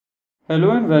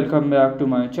Hello and welcome back to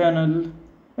my channel.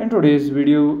 In today's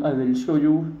video, I will show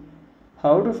you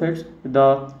how to fix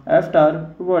the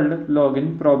Avatar World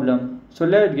login problem. So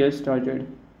let's get started.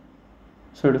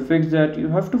 So to fix that, you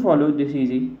have to follow this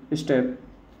easy step.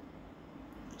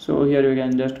 So here you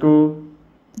can just go,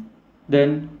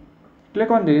 then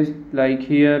click on this like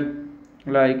here,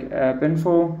 like app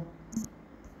info.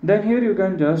 Then here you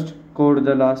can just go to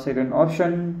the last second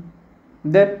option.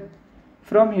 Then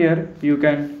from here you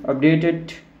can update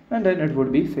it and then it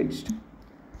would be fixed.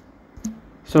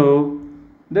 So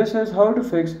this is how to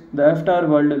fix the Avatar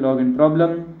World login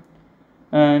problem.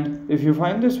 And if you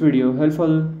find this video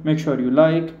helpful, make sure you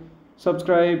like,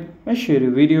 subscribe and share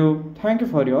the video. Thank you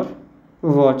for your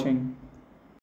watching.